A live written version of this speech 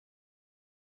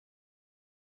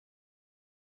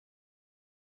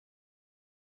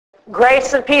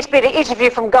Grace and peace be to each of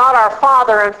you from God our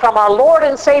Father and from our Lord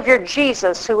and Savior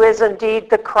Jesus, who is indeed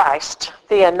the Christ,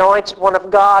 the anointed one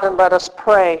of God, and let us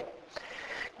pray.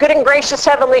 Good and gracious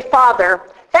Heavenly Father,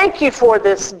 thank you for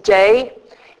this day.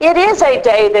 It is a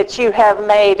day that you have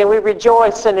made, and we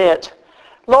rejoice in it.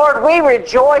 Lord, we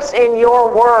rejoice in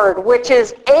your word, which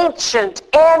is ancient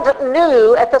and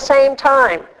new at the same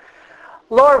time.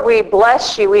 Lord, we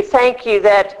bless you. We thank you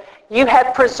that you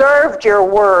have preserved your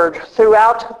word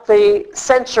throughout the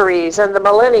centuries and the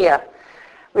millennia.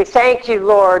 We thank you,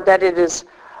 Lord, that it is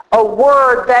a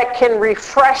word that can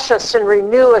refresh us and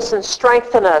renew us and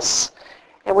strengthen us.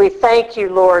 And we thank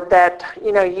you, Lord, that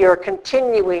you're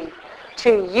continuing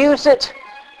to use it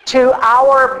to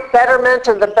our betterment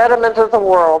and the betterment of the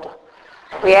world.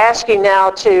 We ask you now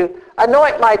to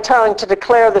anoint my tongue to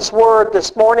declare this word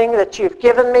this morning that you've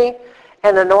given me,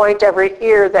 and anoint every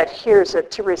ear that hears it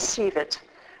to receive it.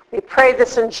 We pray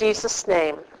this in Jesus'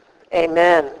 name.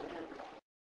 Amen.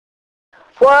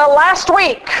 Well, last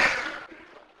week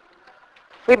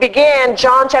we began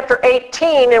John chapter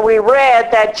 18, and we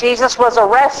read that Jesus was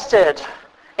arrested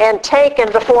and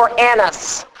taken before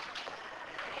Annas.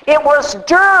 It was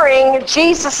during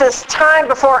Jesus' time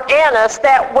before Annas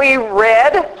that we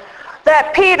read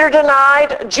that Peter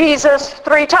denied Jesus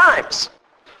 3 times.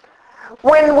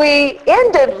 When we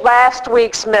ended last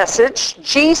week's message,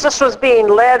 Jesus was being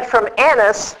led from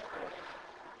Annas,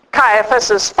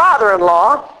 Caiaphas'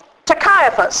 father-in-law, to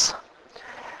Caiaphas.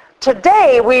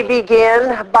 Today we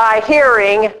begin by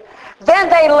hearing, then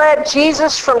they led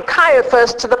Jesus from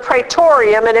Caiaphas to the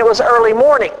praetorium, and it was early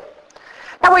morning.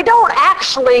 Now we don't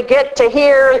actually get to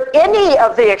hear any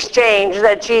of the exchange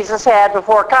that Jesus had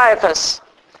before Caiaphas.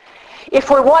 If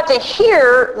we want to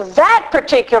hear that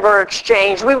particular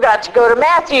exchange, we've got to go to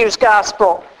Matthew's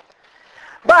gospel.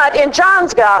 But in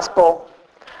John's gospel,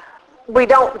 we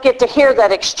don't get to hear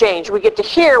that exchange. We get to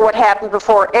hear what happened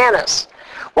before Annas.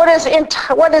 What is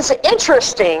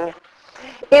interesting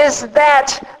is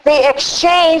that the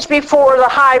exchange before the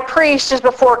high priest is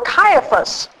before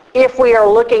Caiaphas. If we are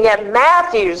looking at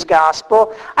Matthew's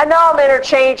gospel, I know I'm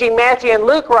interchanging Matthew and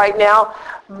Luke right now,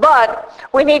 but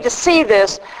we need to see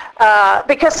this.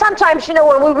 Because sometimes,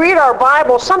 when we read our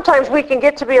Bible, sometimes we can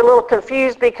get to be a little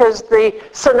confused because the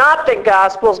synoptic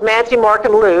Gospels, Matthew, Mark,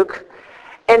 and Luke,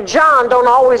 and John don't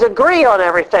always agree on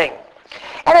everything.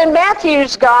 And in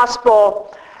Matthew's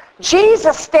Gospel,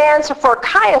 Jesus stands before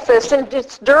Caiaphas, and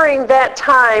it's during that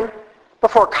time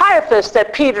before Caiaphas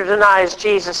that Peter denies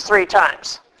Jesus 3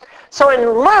 times. So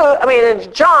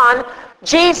in John,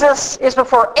 Jesus is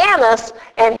before Annas,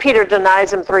 and Peter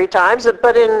denies him 3 times,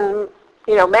 but in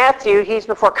Matthew, he's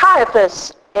before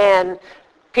Caiaphas, and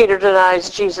Peter denies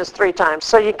Jesus 3 times.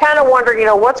 So you kind of wonder,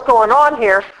 what's going on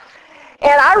here?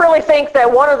 And I really think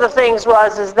that one of the things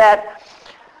is that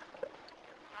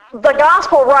the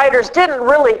gospel writers didn't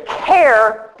really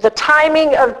care the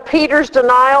timing of Peter's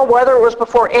denial, whether it was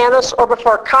before Annas or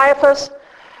before Caiaphas.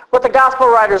 What the gospel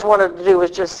writers wanted to do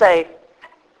was just say,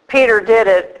 Peter did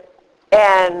it,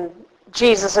 and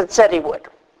Jesus had said he would.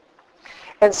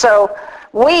 And so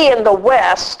we in the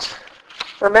West,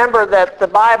 remember that the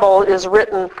Bible is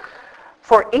written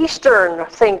for Eastern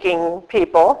thinking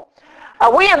people.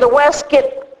 We in the West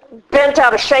get bent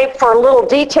out of shape for little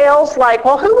details like,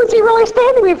 well, who was he really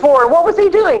standing before? What was he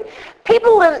doing?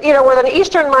 People with an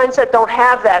Eastern mindset don't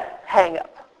have that hang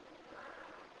up.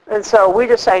 And so we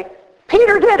just say,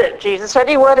 Peter did it. Jesus said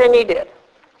he would, and he did.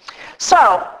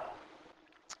 So,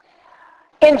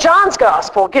 in John's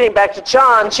gospel, getting back to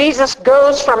John, Jesus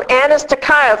goes from Annas to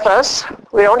Caiaphas.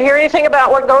 We don't hear anything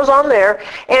about what goes on there.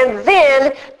 And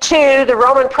then to the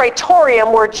Roman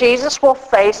praetorium, where Jesus will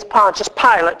face Pontius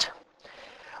Pilate.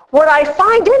 What I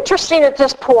find interesting at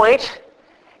this point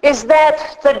is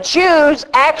that the Jews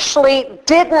actually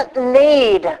didn't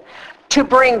need to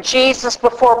bring Jesus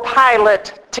before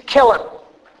Pilate to kill him.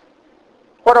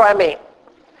 What do I mean?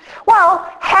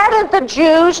 Well, hadn't the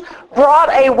Jews brought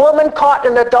a woman caught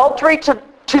in adultery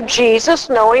to Jesus,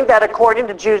 knowing that according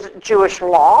to Jewish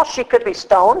law, she could be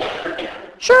stoned?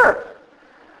 Sure.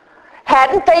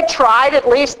 Hadn't they tried, at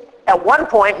least at one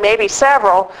point, maybe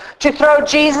several, to throw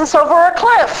Jesus over a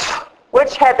cliff?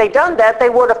 Which, had they done that, they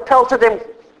would have pelted him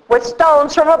with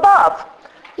stones from above.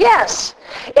 Yes.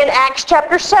 In Acts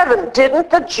chapter 7,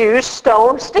 didn't the Jews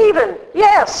stone Stephen?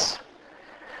 Yes.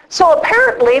 So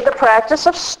apparently the practice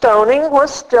of stoning was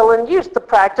still in use. The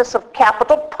practice of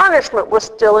capital punishment was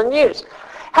still in use.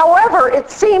 However,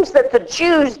 it seems that the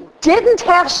Jews didn't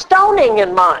have stoning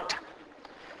in mind.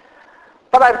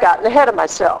 But I've gotten ahead of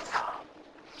myself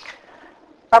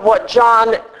of what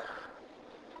John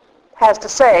has to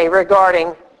say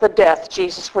regarding the death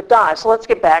Jesus would die. So let's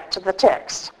get back to the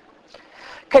text.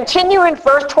 Continuing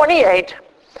verse 28,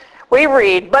 we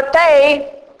read, "But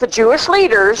they," the Jewish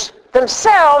leaders,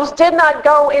 "themselves did not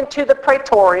go into the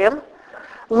praetorium,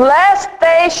 lest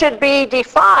they should be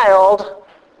defiled,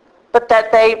 but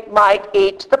that they might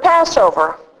eat the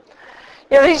Passover."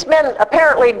 You know, these men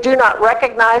apparently do not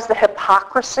recognize the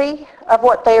hypocrisy of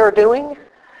what they are doing.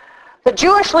 The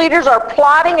Jewish leaders are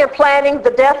plotting and planning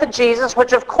the death of Jesus,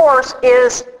 which of course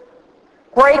is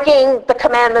breaking the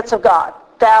commandments of God.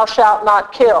 Thou shalt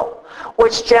not kill.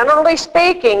 Which generally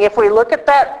speaking, if we look at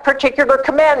that particular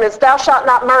commandment, thou shalt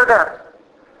not murder.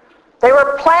 They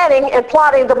were planning and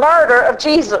plotting the murder of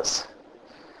Jesus.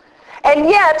 And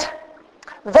yet,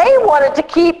 they wanted to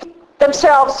keep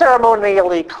themselves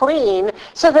ceremonially clean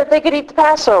so that they could eat the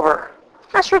Passover.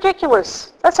 That's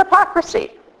ridiculous. That's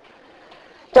hypocrisy.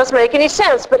 Doesn't make any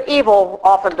sense, but evil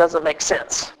often doesn't make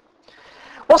sense.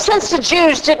 Well, since the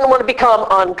Jews didn't want to become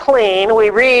unclean, we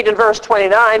read in verse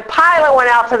 29, Pilate went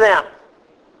out to them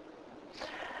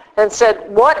and said,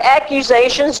 "What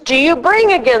accusations do you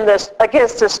bring against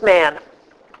this man?"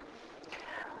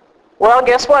 Well,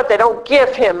 guess what? They don't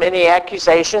give him any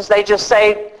accusations. They just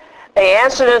say, they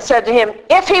answered and said to him,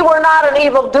 "If he were not an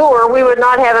evildoer, we would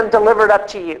not have him delivered up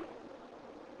to you."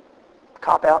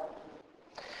 Cop out.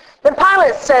 Then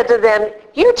Pilate said to them,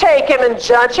 "You take him and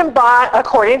judge him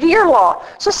according to your law."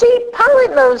 So see,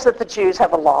 Pilate knows that the Jews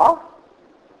have a law.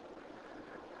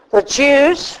 The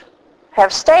Jews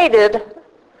have stated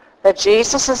that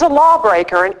Jesus is a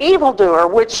lawbreaker, an evildoer,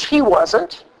 which he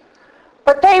wasn't,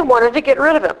 but they wanted to get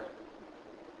rid of him.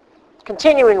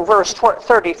 Continuing verse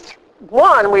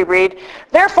 31, we read,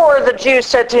 "Therefore the Jews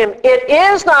said to him, 'It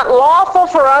is not lawful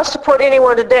for us to put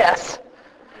anyone to death.'"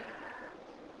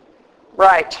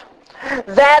 Right.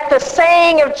 "That the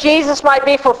saying of Jesus might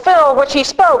be fulfilled, which he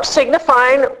spoke,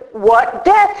 signifying what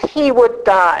death he would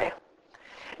die."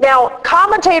 Now,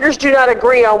 commentators do not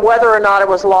agree on whether or not it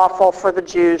was lawful for the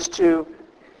Jews to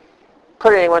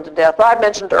put anyone to death. But I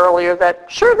mentioned earlier that,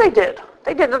 sure, they did.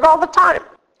 They did it all the time.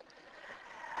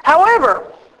 However,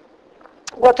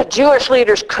 what the Jewish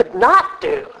leaders could not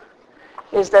do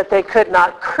is that they could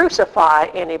not crucify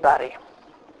anybody.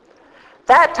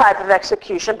 That type of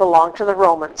execution belonged to the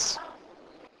Romans.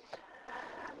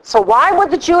 So why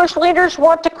would the Jewish leaders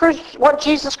want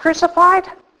Jesus crucified?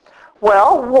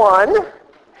 Well, one,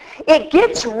 it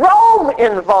gets Rome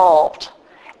involved.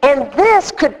 And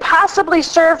this could possibly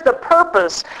serve the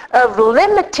purpose of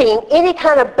limiting any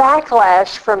kind of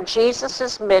backlash from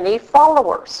Jesus' many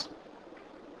followers.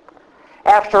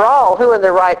 After all, who in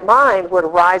their right mind would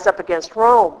rise up against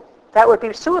Rome? That would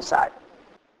be suicide.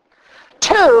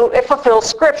 Two, it fulfills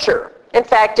Scripture. In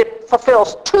fact, it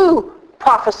fulfills two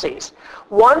prophecies.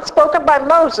 One spoken by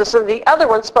Moses and the other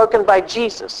one spoken by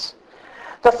Jesus.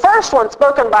 The first one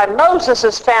spoken by Moses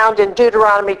is found in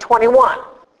Deuteronomy 21.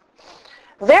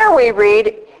 There we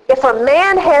read, "If a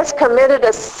man has committed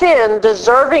a sin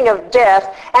deserving of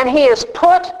death, and he is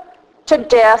put to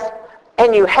death,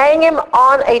 and you hang him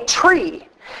on a tree,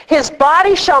 his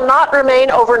body shall not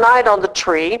remain overnight on the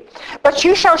tree, but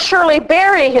you shall surely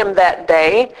bury him that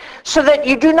day, so that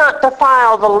you do not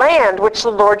defile the land which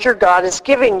the Lord your God is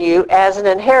giving you as an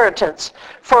inheritance.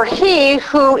 For he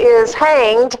who is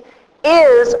hanged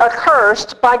is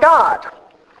accursed by God."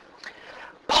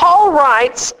 Paul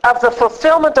writes of the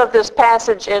fulfillment of this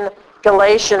passage in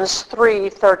Galatians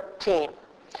 3:13.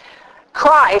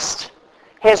 "Christ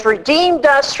has redeemed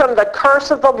us from the curse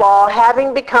of the law,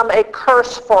 having become a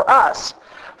curse for us.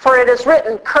 For it is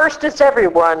written, 'Cursed is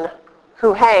everyone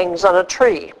who hangs on a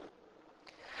tree.'"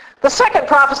 The second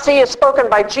prophecy is spoken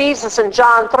by Jesus in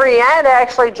John 3 and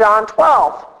actually John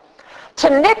 12. To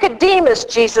Nicodemus,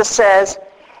 Jesus says,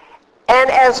 "And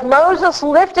as Moses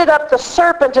lifted up the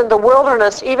serpent in the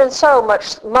wilderness, even so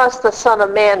much must the Son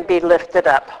of Man be lifted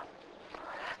up,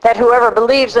 that whoever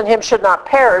believes in him should not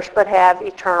perish but have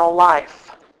eternal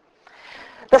life."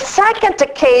 The second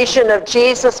occasion of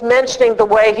Jesus mentioning the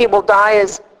way he will die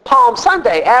is Palm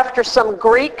Sunday, after some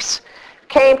Greeks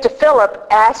came to Philip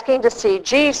asking to see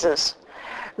Jesus.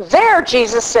 There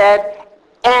Jesus said,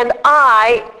 "And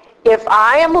I, if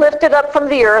I am lifted up from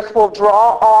the earth, will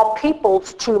draw all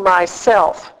peoples to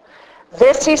myself."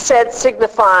 This he said,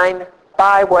 signifying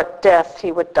by what death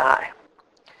he would die.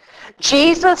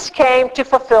 Jesus came to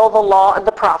fulfill the law and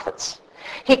the prophets.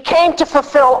 He came to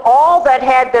fulfill all that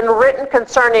had been written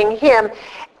concerning him.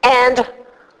 And,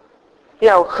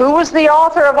 who was the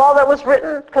author of all that was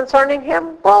written concerning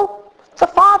him? Well, the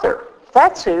Father.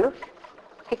 That's who.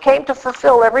 He came to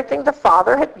fulfill everything the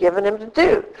Father had given him to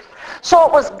do. So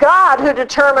it was God who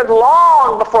determined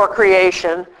long before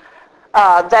creation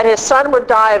that his son would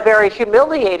die a very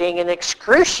humiliating and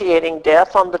excruciating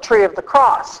death on the tree of the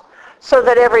cross, so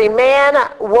that every man,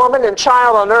 woman, and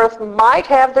child on earth might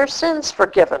have their sins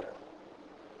forgiven.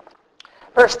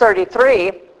 Verse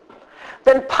 33,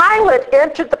 then Pilate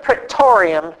entered the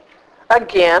praetorium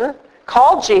again,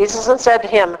 called Jesus, and said to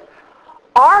him,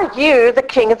 "Are you the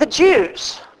king of the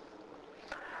Jews?"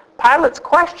 Pilate's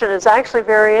question is actually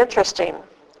very interesting,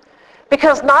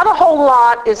 because not a whole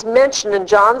lot is mentioned in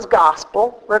John's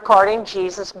gospel regarding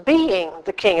Jesus being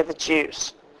the king of the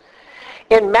Jews.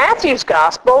 In Matthew's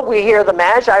gospel, we hear the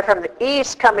Magi from the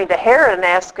east coming to Herod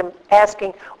and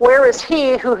asking, "Where is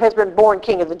he who has been born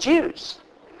king of the Jews?"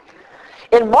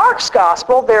 In Mark's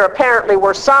gospel, there apparently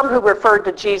were some who referred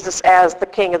to Jesus as the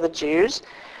king of the Jews,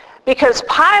 because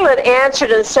Pilate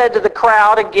answered and said to the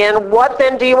crowd again, "What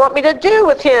then do you want me to do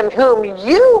with him whom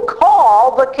you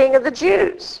call the king of the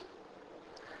Jews?"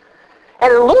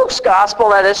 And in Luke's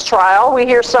gospel at his trial, we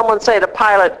hear someone say to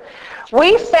Pilate,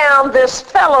 "We found this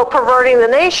fellow perverting the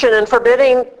nation and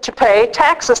forbidding to pay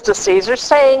taxes to Caesar,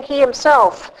 saying he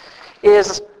himself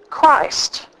is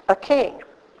Christ, a king."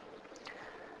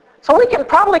 So we can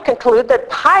probably conclude that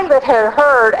Pilate had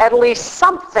heard at least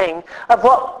something of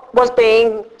what was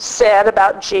being said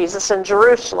about Jesus in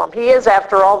Jerusalem. He is,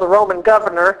 after all, the Roman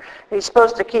governor. He's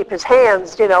supposed to keep his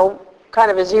hands,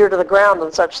 kind of his ear to the ground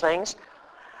on such things.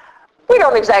 We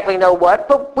don't exactly know what,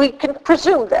 but we can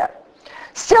presume that.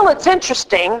 Still, it's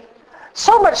interesting,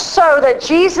 so much so that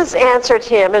Jesus answered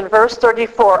him in verse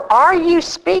 34, "Are you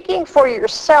speaking for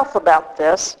yourself about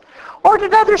this, or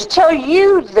did others tell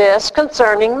you this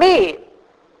concerning me?"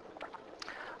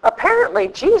 Apparently,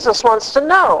 Jesus wants to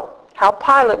know how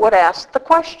Pilate would ask the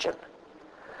question.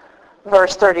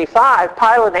 Verse 35,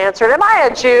 Pilate answered, "Am I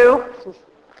a Jew?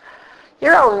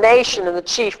 Your own nation and the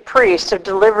chief priests have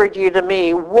delivered you to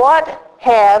me. What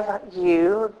have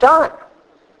you done?"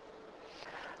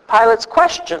 Pilate's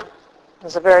question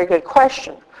is a very good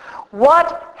question.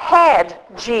 What had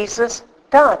Jesus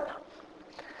done?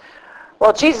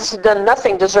 Well, Jesus had done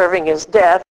nothing deserving his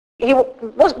death. He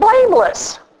was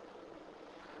blameless.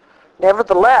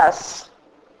 Nevertheless,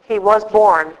 he was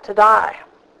born to die.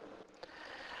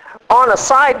 On a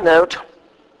side note,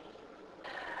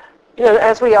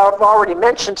 as we have already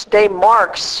mentioned, today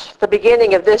marks the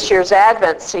beginning of this year's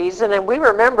Advent season, and we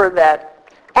remember that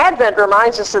Advent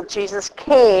reminds us that Jesus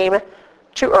came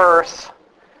to earth,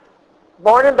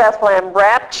 born in Bethlehem,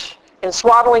 wrapped in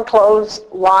swaddling clothes,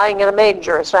 lying in a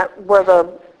manger. Is that where the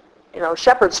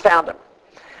shepherds found him?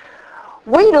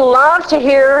 We love to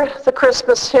hear the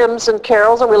Christmas hymns and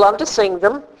carols, and we love to sing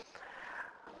them.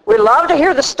 We love to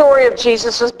hear the story of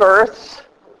Jesus' birth.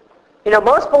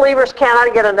 Most believers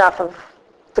cannot get enough of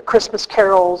the Christmas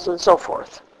carols and so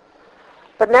forth.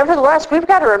 But nevertheless, we've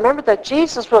got to remember that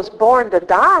Jesus was born to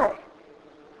die.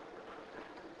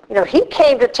 He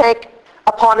came to take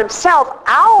upon himself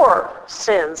our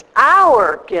sins,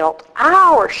 our guilt,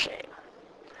 our shame.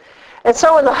 And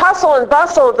so in the hustle and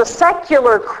bustle of the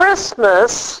secular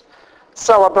Christmas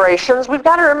celebrations, we've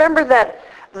got to remember that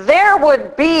there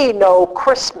would be no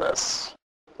Christmas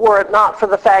were it not for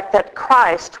the fact that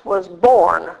Christ was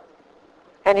born,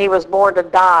 and he was born to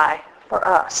die for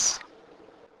us.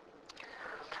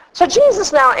 So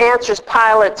Jesus now answers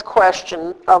Pilate's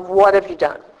question of "What have you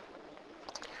done?"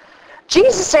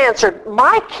 Jesus answered,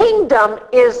 "My kingdom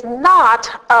is not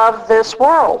of this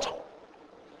world.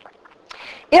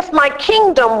 If my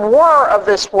kingdom were of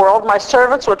this world, my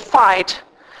servants would fight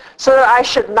so that I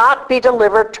should not be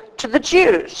delivered to the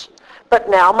Jews. But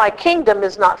now my kingdom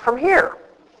is not from here."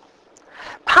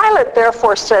 Pilate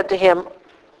therefore said to him,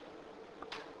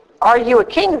 "Are you a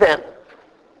king then?"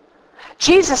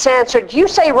 Jesus answered, "You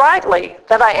say rightly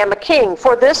that I am a king.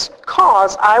 For this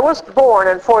cause I was born,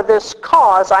 and for this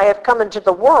cause I have come into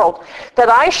the world, that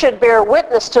I should bear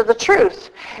witness to the truth.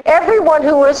 Everyone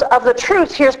who is of the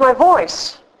truth hears my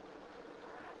voice."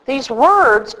 These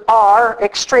words are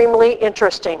extremely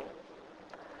interesting.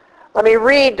 Let me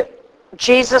read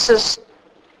Jesus'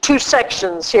 two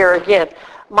sections here again.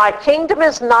 My kingdom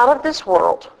is not of this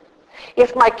world.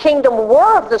 If my kingdom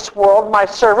were of this world, my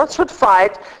servants would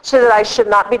fight so that I should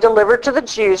not be delivered to the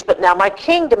Jews, but now my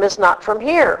kingdom is not from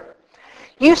here.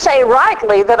 You say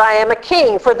rightly that I am a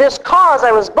king. For this cause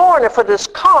I was born, and for this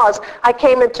cause I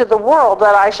came into the world,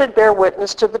 that I should bear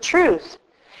witness to the truth.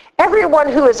 Everyone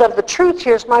who is of the truth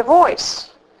hears my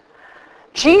voice.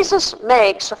 Jesus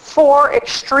makes four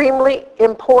extremely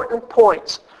important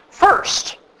points.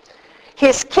 First,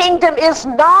 his kingdom is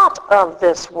not of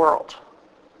this world.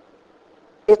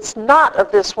 It's not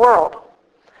of this world.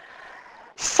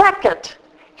 Second,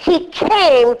 he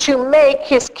came to make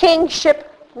his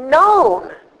kingship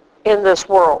known in this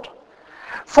world.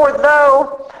 For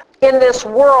though in this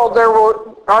world there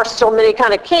are still many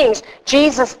kind of kings,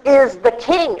 Jesus is the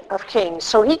King of kings.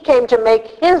 So he came to make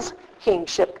his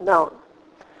kingship known.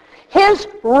 His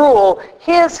rule,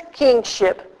 his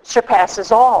kingship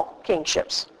surpasses all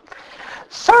kingships.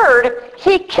 Third,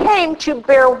 he came to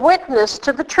bear witness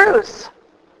to the truth.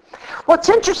 What's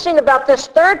interesting about this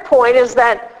third point is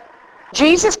that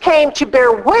Jesus came to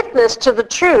bear witness to the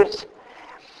truth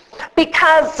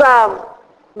because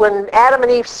when Adam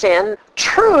and Eve sinned,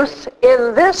 truth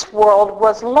in this world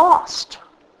was lost.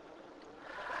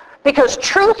 Because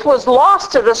truth was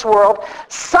lost to this world,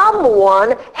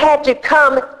 someone had to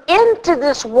come into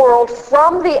this world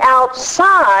from the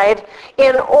outside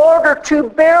in order to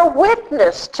bear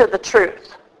witness to the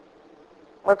truth.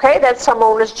 Okay, that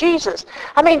someone was Jesus.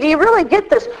 I mean, do you really get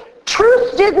this?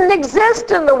 Truth didn't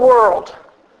exist in the world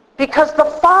because the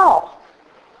fall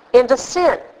into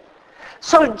sin.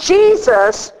 So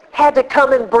Jesus had to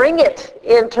come and bring it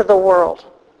into the world.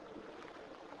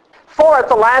 Fourth,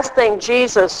 the last thing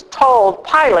Jesus told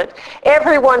Pilate,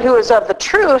 everyone who is of the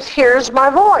truth hears my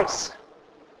voice.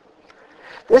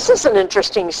 This is an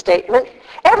interesting statement.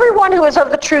 Everyone who is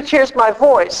of the truth hears my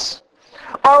voice.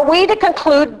 Are we to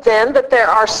conclude then that there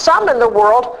are some in the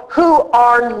world who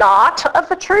are not of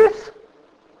the truth?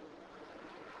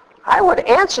 I would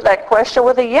answer that question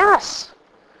with a yes.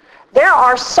 There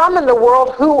are some in the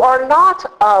world who are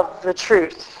not of the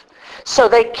truth. So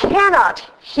they cannot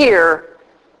hear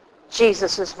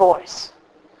Jesus' voice.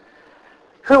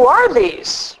 Who are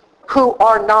these who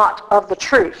are not of the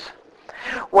truth?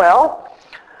 Well,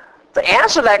 the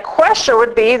answer to that question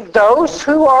would be those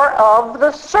who are of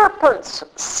the serpent's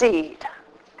seed.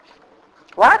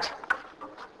 What?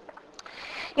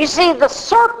 You see, the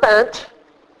serpent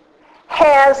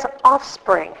has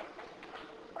offspring.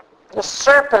 The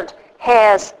serpent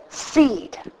has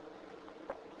seed.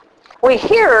 We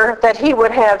hear that he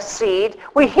would have seed.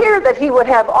 We hear that he would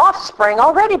have offspring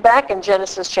already back in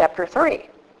Genesis chapter 3.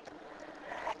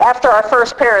 After our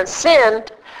first parents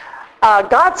sinned,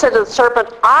 God said to the serpent,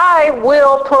 I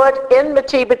will put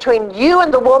enmity between you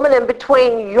and the woman and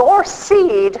between your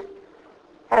seed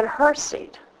and her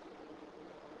seed.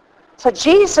 So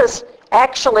Jesus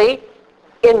actually,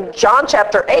 in John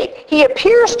chapter 8, he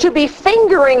appears to be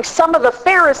fingering some of the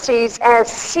Pharisees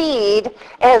as seed,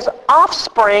 as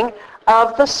offspring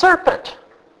of the serpent.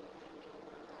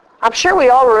 I'm sure we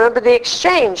all remember the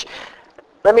exchange.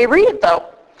 Let me read it though.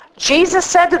 Jesus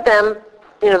said to them,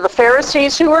 the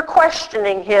Pharisees who were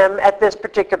questioning him at this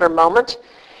particular moment,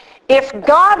 if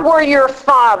God were your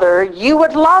Father, you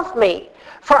would love me,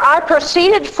 for I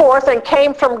proceeded forth and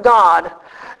came from God,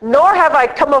 nor have I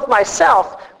come of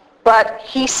myself, but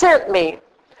he sent me.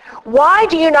 Why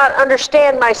do you not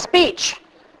understand my speech?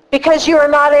 Because you are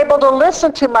not able to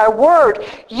listen to my word.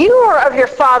 You are of your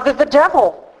father the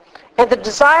devil, and the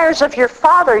desires of your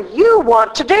father you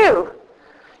want to do.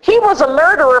 He was a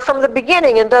murderer from the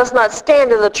beginning and does not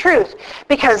stand in the truth,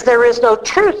 because there is no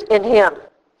truth in him.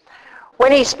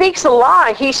 When he speaks a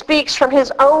lie, he speaks from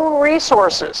his own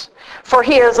resources, for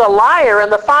he is a liar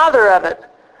and the father of it.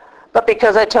 But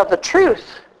because I tell the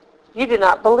truth, you do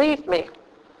not believe me.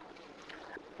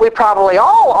 We probably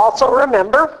all also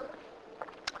remember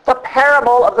the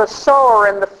parable of the sower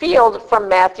in the field from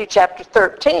Matthew chapter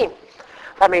 13.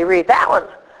 Let me read that one.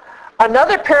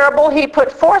 Another parable he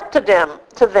put forth to them.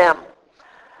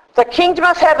 The kingdom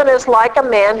of heaven is like a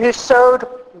man who sowed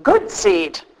good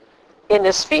seed in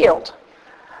his field.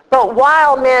 But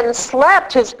while men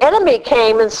slept, his enemy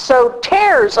came and sowed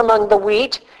tares among the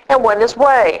wheat and went his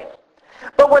way.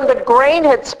 But when the grain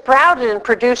had sprouted and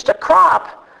produced a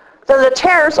crop, then the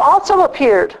tares also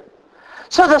appeared.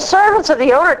 So the servants of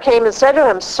the owner came and said to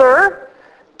him, Sir,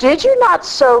 did you not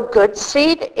sow good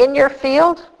seed in your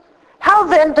field? How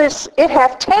then does it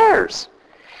have tares?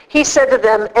 He said to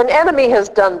them, An enemy has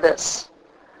done this.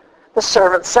 The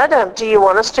servants said to him, Do you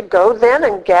want us to go then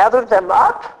and gather them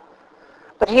up?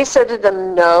 But he said to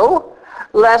them, No,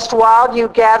 lest while you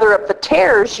gather up the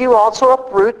tares, you also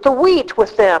uproot the wheat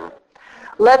with them.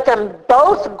 Let them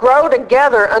both grow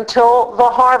together until the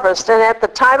harvest. And at the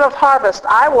time of harvest,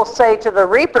 I will say to the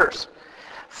reapers,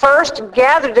 First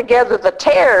gather together the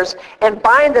tares and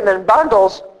bind them in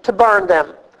bundles to burn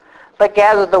them, but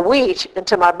gather the wheat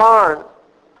into my barn.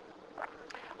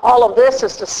 All of this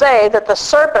is to say that the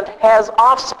serpent has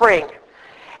offspring.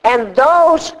 And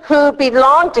those who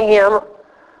belong to him,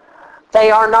 they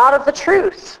are not of the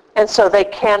truth. And so they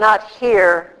cannot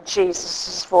hear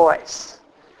Jesus' voice.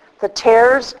 The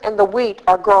tares and the wheat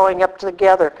are growing up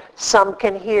together. Some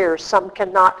can hear, some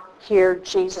cannot hear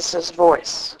Jesus'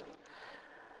 voice.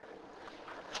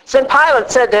 Then Pilate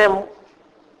said to him,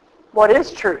 what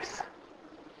is truth?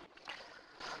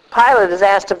 Pilate has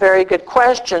asked a very good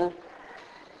question,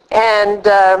 and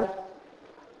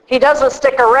he doesn't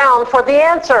stick around for the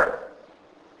answer.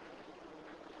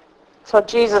 So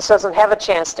Jesus doesn't have a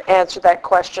chance to answer that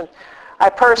question. I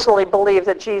personally believe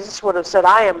that Jesus would have said,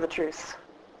 I am the truth.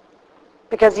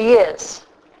 Because he is.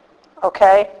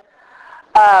 Okay?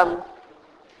 But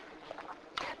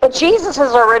Jesus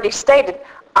has already stated,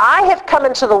 I have come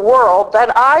into the world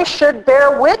that I should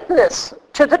bear witness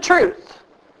to the truth.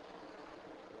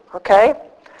 Okay?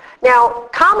 Now, the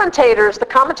commentators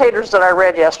that I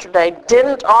read yesterday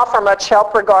didn't offer much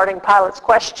help regarding Pilate's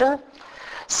question.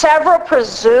 Several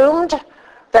presumed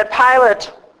that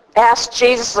Pilate asked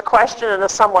Jesus the question in a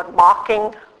somewhat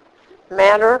mocking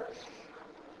manner.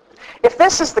 If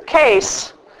this is the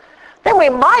case, then we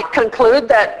might conclude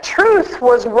that truth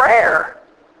was rare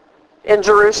in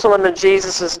Jerusalem in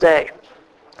Jesus' day.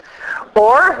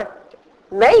 Or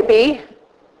maybe,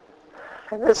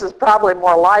 and this is probably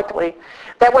more likely,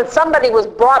 that when somebody was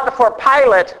brought before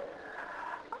Pilate,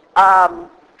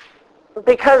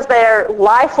 because their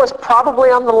life was probably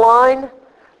on the line,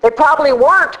 they probably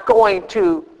weren't going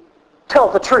to tell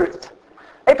the truth.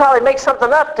 They'd probably make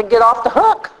something up to get off the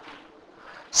hook.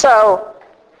 So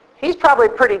he's probably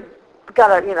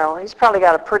got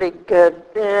a pretty good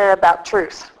about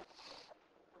truth.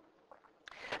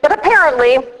 But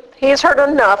apparently, he's heard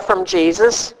enough from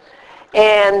Jesus,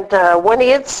 and when he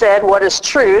had said, what is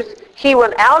truth, he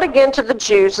went out again to the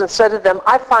Jews and said to them,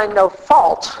 I find no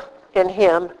fault in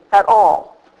him at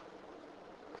all.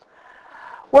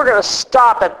 We're going to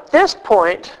stop at this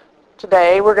point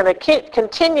today. We're going to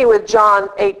continue with John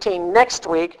 18 next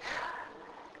week,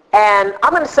 and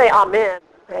I'm going to say amen.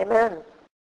 Amen.